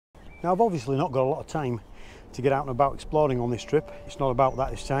Now I've obviously not got a lot of time to get out and about exploring on this trip. It's not about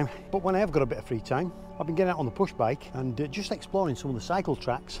that this time. But when I have got a bit of free time, I've been getting out on the push bike and just exploring some of the cycle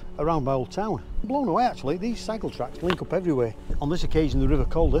tracks around my old town. I'm blown away actually, these cycle tracks link up everywhere. On this occasion the River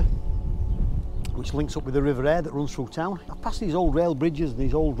Calder, which links up with the River Aire that runs through town. I've passed these old rail bridges and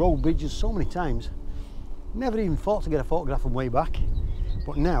these old road bridges so many times. Never even thought to get a photograph from way back.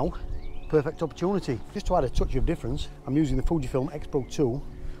 But now, perfect opportunity. Just to add a touch of difference, I'm using the Fujifilm X Pro 2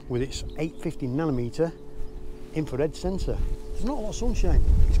 with its 850mm infrared sensor. There's not a lot of sunshine.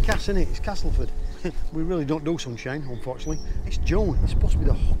 It's Cass, innit? It's Castleford. We really don't do sunshine, unfortunately. It's June. It's supposed to be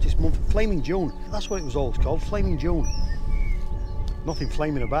the hottest month. Flaming June. That's what it was always called, Flaming June. Nothing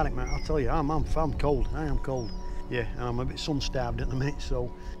flaming about it, mate. I'll tell you, I'm cold. I am cold. Yeah, and I'm a bit sun-starved at the minute,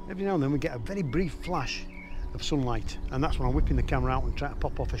 so every now and then we get a very brief flash of sunlight, and that's when I'm whipping the camera out and trying to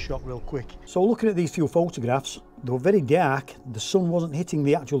pop off a shot real quick. So looking at these few photographs, they were very dark, the sun wasn't hitting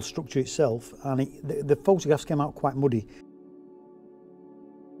the actual structure itself, and the photographs came out quite muddy.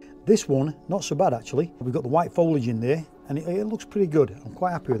 This one, not so bad actually. We've got the white foliage in there, and it looks pretty good. I'm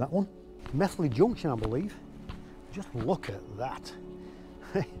quite happy with that one. Methley Junction, I believe. Just look at that.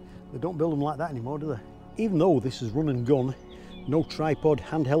 They don't build them like that anymore, do they? Even though this is run and gun, no tripod,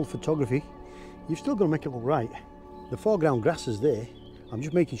 handheld photography, you've still got to make it look right. The foreground grasses there, I'm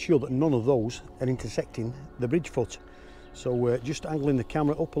just making sure that none of those are intersecting the bridge foot. So just angling the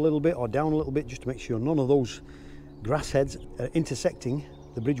camera up a little bit or down a little bit just to make sure none of those grass heads are intersecting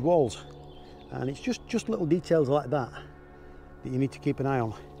the bridge walls. And it's just little details like that that you need to keep an eye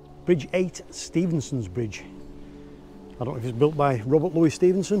on. Bridge 8, Stevenson's Bridge. I don't know if it's built by Robert Louis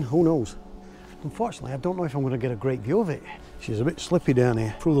Stevenson, who knows. Unfortunately, I don't know if I'm going to get a great view of it. She's a bit slippy down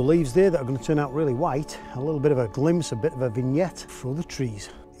here. Through the leaves there that are going to turn out really white, a little bit of a glimpse, a bit of a vignette through the trees.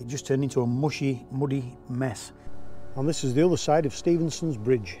 It just turned into a mushy, muddy mess. And this is the other side of Stevenson's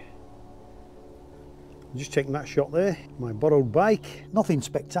Bridge. I'm just taking that shot there, my borrowed bike. Nothing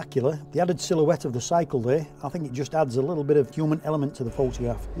spectacular. The added silhouette of the cycle there, I think it just adds a little bit of human element to the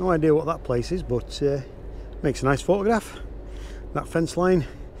photograph. No idea what that place is, but makes a nice photograph. That fence line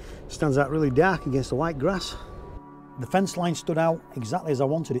stands out really dark against the white grass. The fence line stood out exactly as I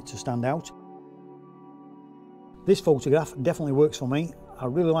wanted it to stand out. This photograph definitely works for me. I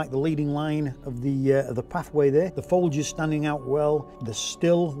really like the leading line of the pathway there. The foliage is standing out well. The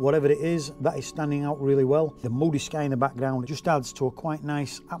still, whatever it is, that is standing out really well. The moody sky in the background just adds to a quite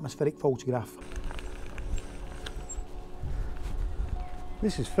nice atmospheric photograph.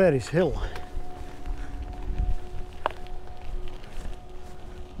 This is Ferris Hill,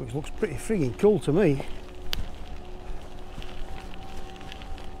 which looks pretty frigging cool to me.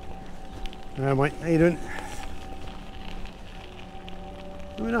 Alright mate, how you doing?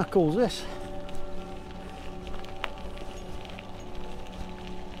 I mean, how cool is this?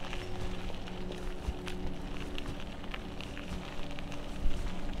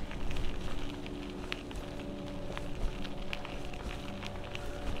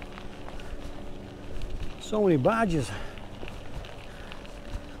 So many barges.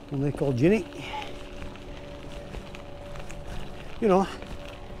 One they call Ginny. You know,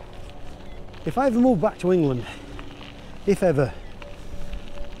 if I ever move back to England, if ever,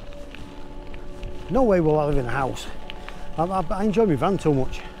 no way will I live in a house. I enjoy my van too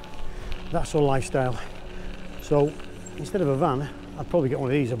much, that sort of lifestyle. So instead of a van, I'd probably get one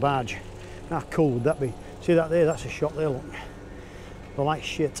of these, a barge. How cool would that be? See that there, that's a shot there, look. They're like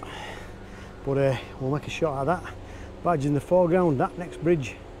shit. But we'll make a shot out of that. Barge in the foreground, that next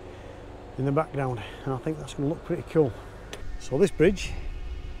bridge in the background. And I think that's going to look pretty cool. So this bridge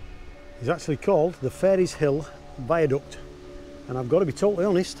is actually called the Ferris Hill Viaduct. And I've got to be totally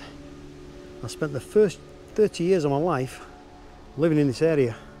honest, I spent the first 30 years of my life living in this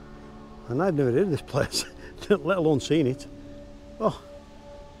area and I've never heard of this place, let alone seen it. Oh,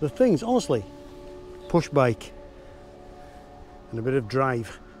 the things, honestly, push bike and a bit of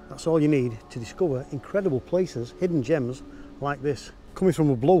drive. That's all you need to discover incredible places, hidden gems like this. Coming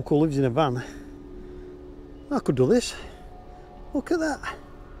from a bloke who lives in a van, I could do this. Look at that.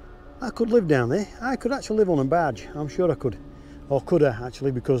 I could live down there. I could actually live on a barge. I'm sure I could. Or could I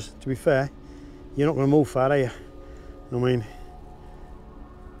actually, because to be fair, you're not going to move far, are you? I mean,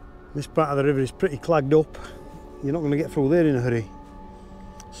 this part of the river is pretty clagged up. You're not going to get through there in a hurry.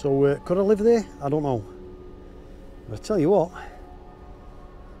 So could I live there? I don't know. But I tell you what,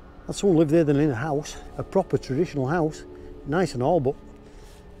 I'd sooner live there than in a house, a proper traditional house. Nice and all, but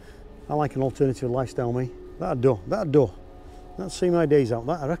I like an alternative lifestyle, me. That'd do, that'd do. That'd see my days out,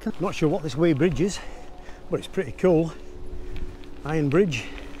 that I reckon. Not sure what this way bridge is, but it's pretty cool. Iron bridge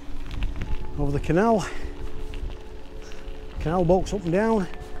over the canal. Canal boats up and down.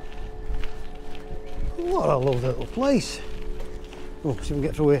 What a lovely little place. Oh, see if we can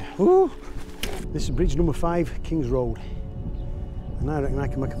get through here. Ooh. This is bridge number 5, King's Road. And I reckon I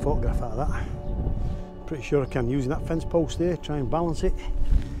can make a photograph out of that. Pretty sure I can, using that fence post there, try and balance it.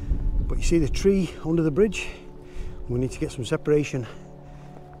 But you see the tree under the bridge? We need to get some separation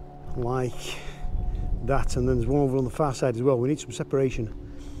like that, and then there's one over on the far side as well. We need some separation,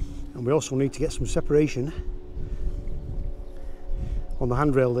 and we also need to get some separation on the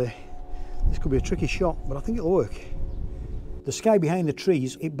handrail there. This could be a tricky shot, but I think it'll work. The sky behind the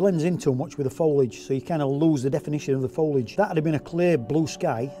trees, it blends in too much with the foliage, so you kind of lose the definition of the foliage. That had been a clear blue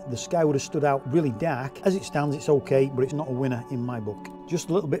sky, the sky would have stood out really dark. As it stands, it's okay, but it's not a winner in my book. Just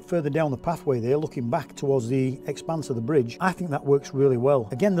a little bit further down the pathway there, looking back towards the expanse of the bridge, I think that works really well.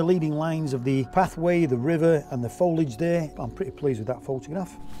 Again, the leading lines of the pathway, the river and the foliage there, I'm pretty pleased with that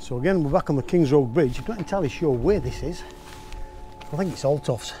photograph. So again, we're back on the King's Road Bridge. I'm not entirely sure where this is. I think it's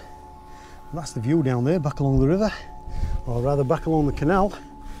Altofts. That's the view down there, back along the river. Or rather back along the canal,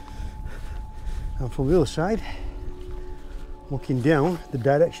 and from the other side looking down the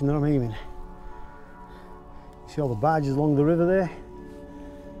direction that I'm aiming. You see all the barges along the river there?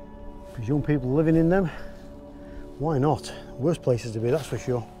 Presume people living in them. Why not? Worst places to be, that's for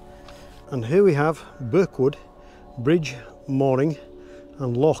sure. And here we have Birkwood Bridge, mooring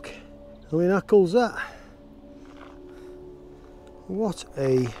and lock. I mean, how cool's that? What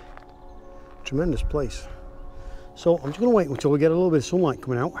a tremendous place. So I'm just going to wait until we get a little bit of sunlight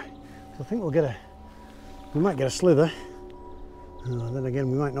coming out. I think we might get a slither, and then again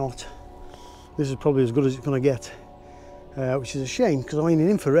we might not. This is probably as good as it's going to get, which is a shame, because I mean, in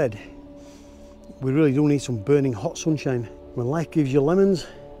infrared we really do need some burning hot sunshine. When life gives you lemons,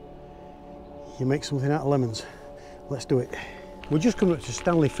 you make something out of lemons. Let's do it. We're just coming up to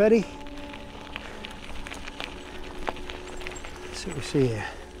Stanley Ferry. Let's see what we see here.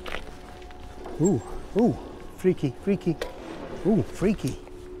 Ooh, ooh. Freaky, freaky. Ooh, freaky.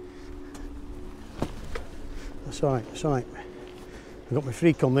 That's alright, that's alright. I got my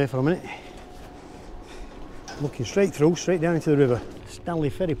freak on there for a minute. Looking straight through, straight down into the river.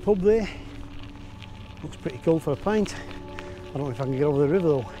 Stanley Ferry pub there. Looks pretty cool for a pint. I don't know if I can get over the river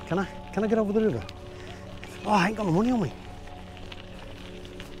though. Can I? Can I get over the river? Oh, I ain't got no money on me.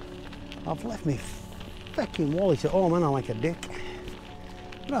 I've left me fucking wallet at home, and I'm like a dick.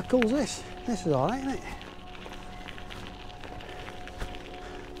 But how cool is this? This is alright, isn't it?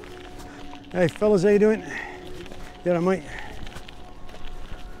 Hey fellas, how you doing? You alright, mate?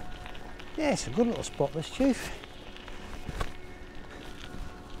 Yeah, it's a good little spot this, Chief.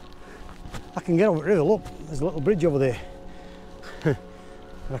 I can get over the river, look, there's a little bridge over there. But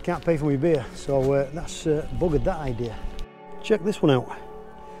I can't pay for my beer, so that's buggered that idea. Check this one out.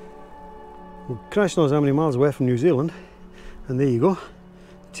 Well, Christ knows how many miles away from New Zealand, and there you go,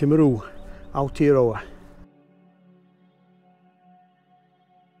 Timaru, Aotearoa.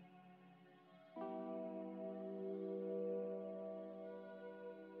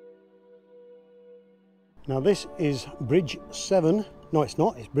 Now this is Bridge 7, no it's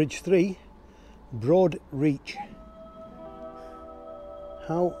not, it's Bridge 3, Broad Reach.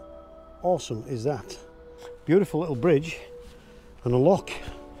 How awesome is that? Beautiful little bridge, and a lock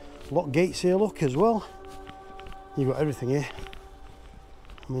gates here, look, as well. You've got everything here.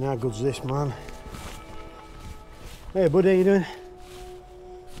 I mean, how good's this, man? Hey bud, how you doing?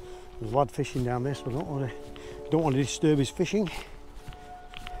 There's a lad fishing down there, so I don't want to disturb his fishing.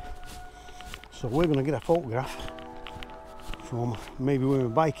 So we're going to get a photograph from maybe where my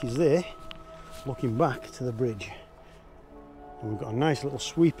bike is there, looking back to the bridge. And we've got a nice little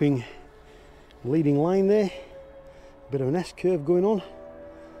sweeping leading line there, a bit of an S-curve going on.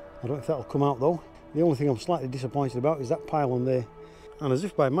 I don't know if that'll come out though. The only thing I'm slightly disappointed about is that pylon there. And as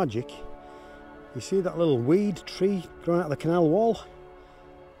if by magic, you see that little weed tree growing out of the canal wall?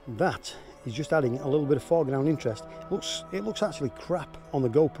 That is just adding a little bit of foreground interest. It looks actually crap on the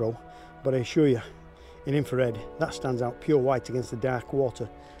GoPro, but I assure you, in infrared, that stands out pure white against the dark water,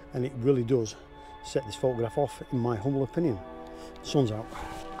 and it really does set this photograph off, in my humble opinion. Sun's out.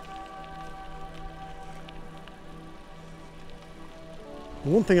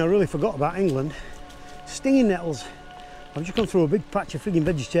 And one thing I really forgot about England, stinging nettles. I've just gone through a big patch of frigging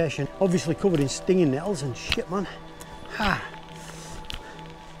vegetation, obviously covered in stinging nettles, and shit, man. Ha!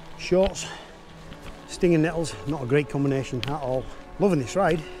 Shorts, stinging nettles, not a great combination at all. Loving this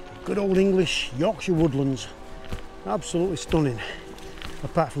ride. Good old English Yorkshire woodlands. Absolutely stunning.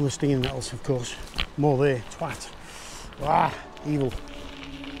 Apart from the stinging nettles, of course. More there, twat. Ah, evil.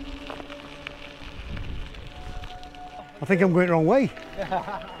 I think I'm going the wrong way.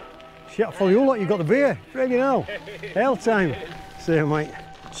 Shit, I follow you lot, you got the beer. Friggin' hell. Hell time. See you, mate.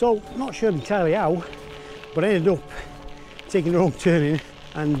 So, not sure entirely how, But I ended up taking the wrong turning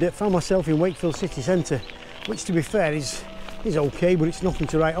and found myself in Wakefield city centre, which to be fair is okay, but it's nothing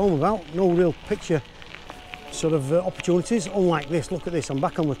to write home about. No real picture sort of opportunities. Unlike this, look at this, I'm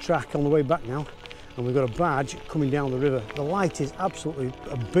back on the track on the way back now, and we've got a barge coming down the river. The light is absolutely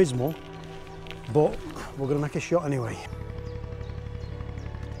abysmal, but we're going to make a shot anyway.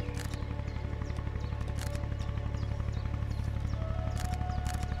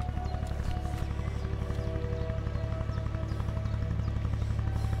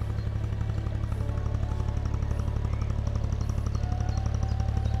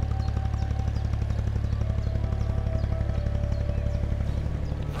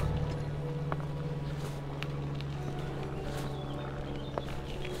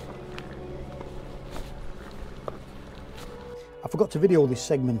 I forgot to video this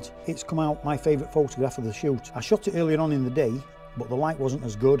segment. It's come out my favourite photograph of the shoot. I shot it earlier on in the day, but the light wasn't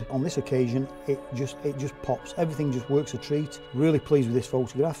as good. On this occasion, it just pops. Everything just works a treat. Really pleased with this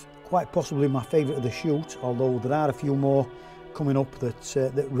photograph. Quite possibly my favourite of the shoot, although there are a few more coming up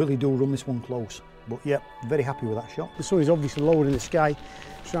that really do run this one close. But yeah, very happy with that shot. The sun is obviously lower in the sky.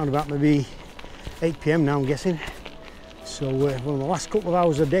 It's around about maybe 8 PM now, I'm guessing. So we're on the last couple of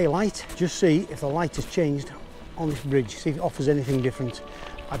hours of daylight. Just see if the light has changed on this bridge, see if it offers anything different.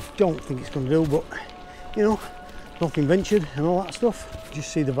 I don't think it's going to do, but you know, nothing ventured and all that stuff.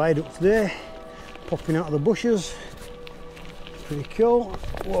 Just see the viaduct there popping out of the bushes. Pretty cool.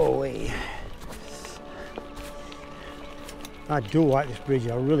 Whoa, I do like this bridge.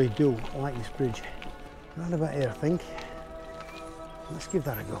 I really do like this bridge. Round about here, I think. Let's give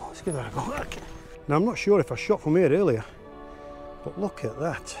that a go. Let's give that a go. Okay. Now I'm not sure if I shot from here earlier, but look at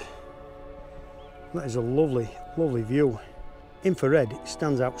that. That is a lovely, lovely view. Infrared, it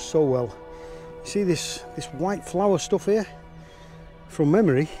stands out so well. You see this white flower stuff here? From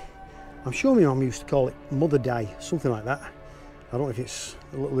memory, I'm sure my mum used to call it mother dye, something like that. I don't know if it's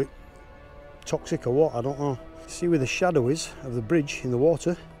a little bit toxic or what, I don't know. See where the shadow is of the bridge in the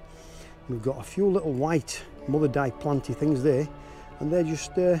water? We've got a few little white mother dye planty things there, and they're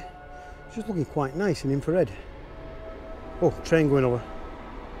just looking quite nice in infrared. Oh, train going over.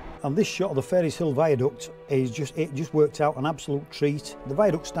 And this shot of the Ferris Hill Viaduct is just worked out an absolute treat. The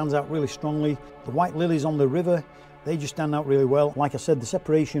viaduct stands out really strongly. The white lilies on the river, they just stand out really well. Like I said, the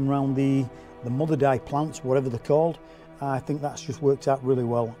separation around the mother dye plants, whatever they're called, I think that's just worked out really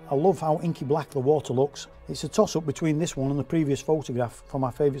well. I love how inky black the water looks. It's a toss-up between this one and the previous photograph for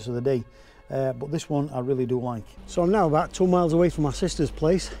my favourites of the day. But this one I really do like. So I'm now about 2 miles away from my sister's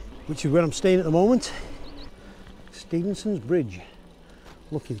place, which is where I'm staying at the moment. Stevenson's Bridge.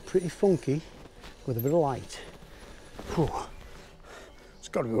 Looking pretty funky with a bit of light. Whew. It's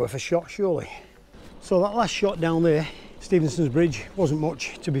got to be worth a shot, surely. So that last shot down there, Stevenson's Bridge, wasn't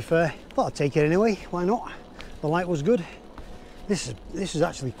much, to be fair. Thought I'd take it anyway, why not? The light was good. This is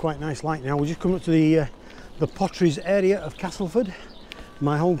actually quite nice light now. We're just coming up to the Potteries area of Castleford,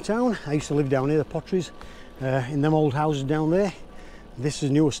 my hometown. I used to live down here, the Potteries, in them old houses down there. This is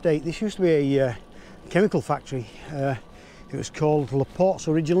a new estate. This used to be a chemical factory. It was called Laporte's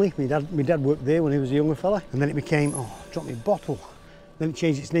originally. My dad worked there when he was a younger fella, and then it became, oh, dropped me a bottle. Then it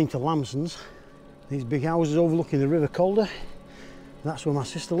changed its name to Lamson's. These big houses overlooking the River Calder. That's where my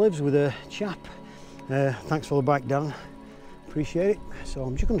sister lives with her chap. Thanks for the bike, Darren. Appreciate it. So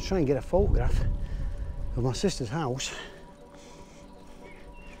I'm just going to try and get a photograph of my sister's house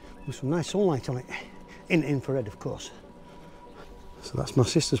with some nice sunlight on it, in infrared, of course. So that's my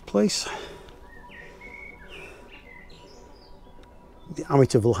sister's place. The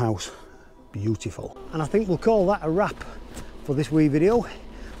Amityville house, beautiful. And I think we'll call that a wrap for this wee video,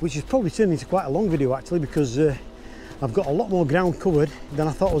 which is probably turning into quite a long video actually, because I've got a lot more ground covered than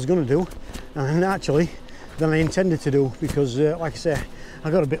I thought I was going to do, and actually than I intended to do, because like I say, I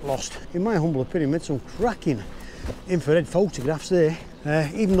got a bit lost. In my humble opinion, made some cracking infrared photographs there.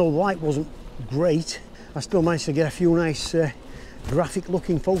 Even though the light wasn't great, I still managed to get a few nice graphic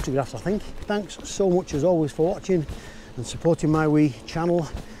looking photographs, I think. Thanks so much as always for watching and supporting my wee channel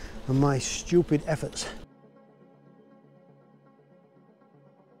and my stupid efforts.